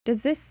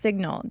Does this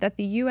signal that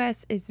the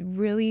US is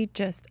really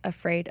just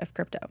afraid of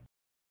crypto?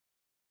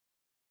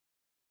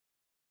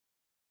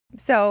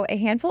 So, a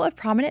handful of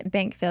prominent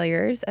bank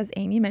failures, as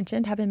Amy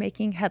mentioned, have been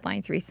making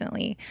headlines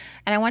recently.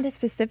 And I want to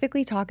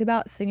specifically talk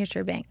about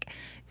Signature Bank.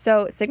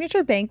 So,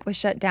 Signature Bank was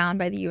shut down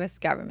by the US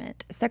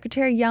government.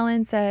 Secretary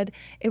Yellen said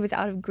it was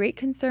out of great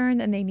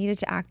concern and they needed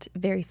to act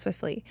very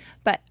swiftly.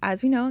 But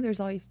as we know, there's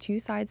always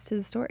two sides to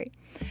the story.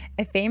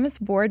 A famous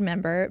board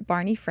member,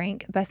 Barney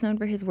Frank, best known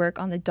for his work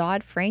on the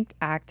Dodd-Frank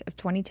Act of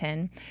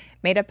 2010,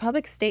 made a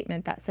public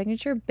statement that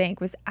Signature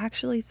Bank was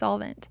actually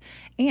solvent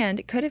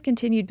and could have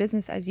continued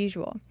business as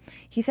usual.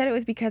 He said it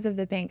was because of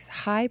the bank's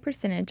high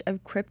percentage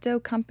of crypto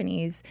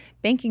companies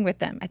banking with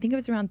them, I think it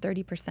was around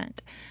 30%,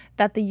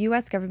 that the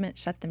US government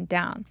shut them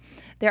down.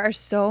 There are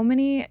so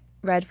many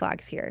red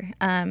flags here.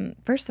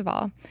 First of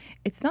all,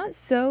 it's not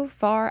so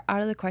far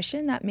out of the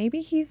question that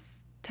maybe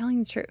he's telling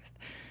the truth.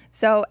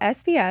 So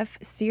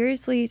SBF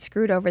seriously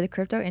screwed over the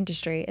crypto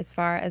industry as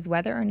far as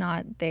whether or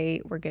not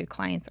they were good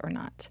clients or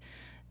not.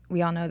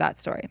 We all know that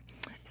story.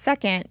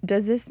 Second,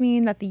 does this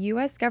mean that the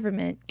US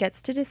government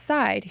gets to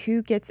decide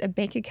who gets a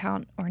bank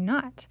account or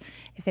not?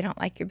 If they don't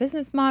like your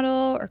business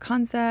model or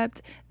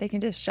concept, they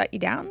can just shut you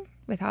down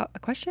without a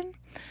question?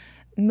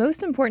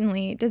 Most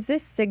importantly, does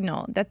this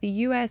signal that the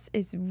US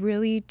is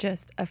really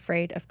just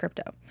afraid of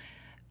crypto?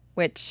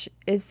 Which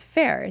is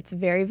fair. It's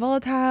very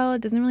volatile.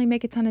 It doesn't really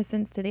make a ton of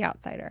sense to the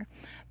outsider.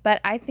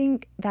 But I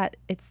think that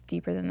it's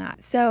deeper than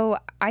that. So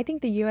I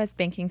think the US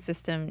banking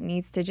system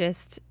needs to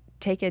just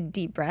take a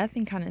deep breath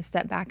and kind of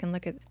step back and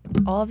look at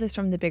all of this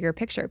from the bigger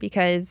picture,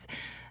 because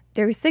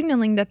they're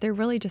signaling that they're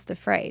really just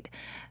afraid.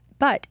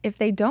 But if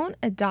they don't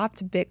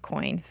adopt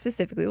Bitcoin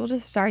specifically, we'll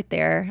just start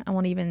there. I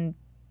won't even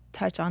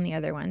touch on the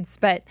other ones.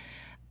 But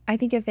I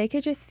think if they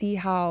could just see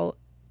how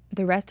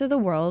the rest of the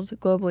world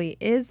globally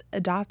is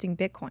adopting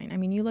Bitcoin. I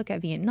mean, you look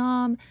at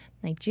Vietnam,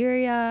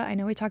 Nigeria, I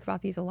know we talk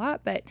about these a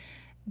lot, but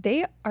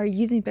they are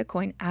using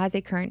Bitcoin as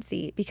a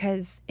currency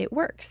because it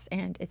works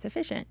and it's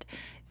efficient.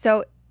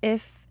 So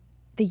if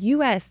the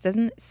US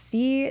doesn't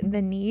see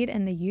the need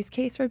and the use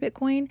case for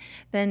Bitcoin,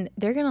 then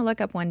they're going to look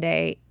up one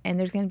day and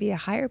there's going to be a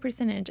higher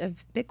percentage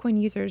of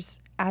Bitcoin users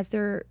as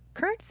their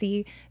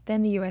currency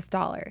than the US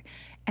dollar.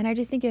 And I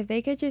just think if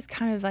they could just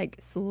kind of like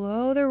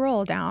slow the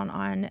roll down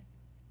on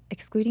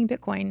excluding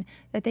Bitcoin,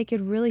 that they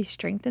could really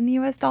strengthen the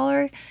US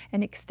dollar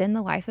and extend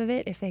the life of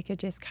it if they could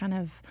just kind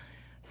of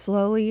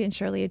slowly and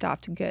surely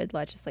adopt good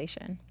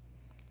legislation.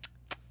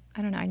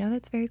 I don't know. I know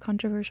that's very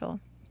controversial.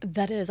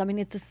 That is. I mean,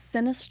 it's a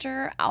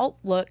sinister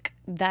outlook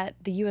that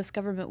the U.S.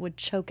 government would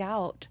choke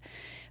out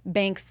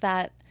banks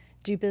that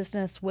do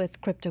business with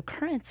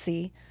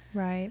cryptocurrency.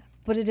 Right.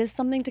 But it is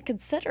something to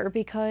consider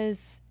because,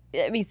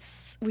 I mean,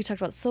 we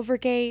talked about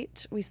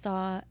Silvergate, we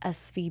saw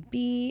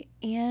SVB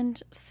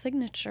and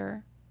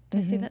Signature. Did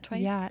I say that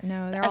twice? Yeah,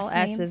 no, they're all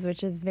S's,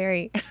 which is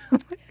very...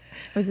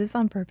 Was this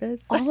on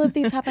purpose? All of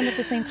these happened at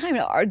the same time.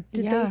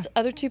 Did those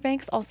other two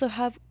banks also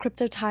have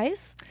crypto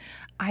ties?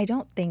 I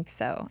don't think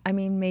so. I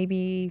mean,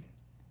 maybe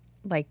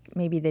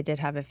they did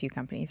have a few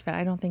companies, but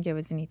I don't think it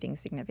was anything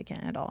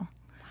significant at all.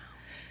 Wow.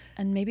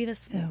 And maybe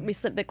this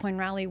recent Bitcoin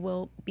rally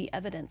will be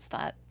evidence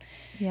that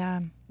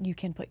you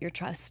can put your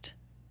trust.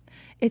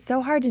 It's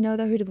so hard to know,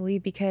 though, who to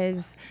believe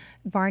because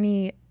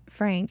Barney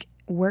Frank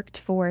worked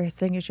for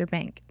Signature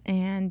Bank,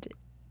 and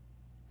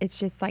it's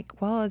just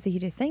like, well, is he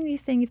just saying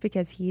these things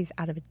because he's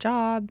out of a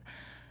job?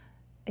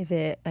 Is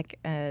it like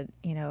I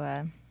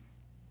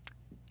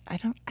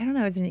don't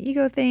know. Is it an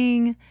ego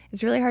thing?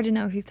 It's really hard to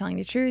know who's telling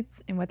the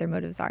truth and what their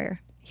motives are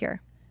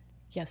here.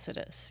 Yes, it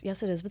is.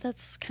 Yes, it is. But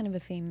that's kind of a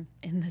theme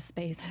in this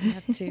space. We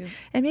have to,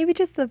 and maybe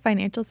just the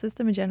financial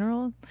system in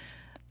general,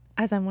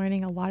 as I'm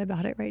learning a lot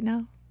about it right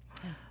now.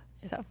 Yeah,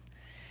 so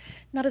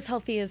not as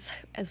healthy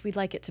as we'd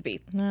like it to be.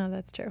 No,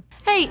 that's true.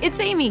 Hey, it's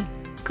Amy.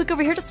 Click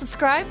over here to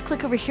subscribe.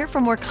 Click over here for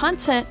more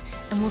content,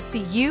 and we'll see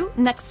you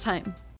next time.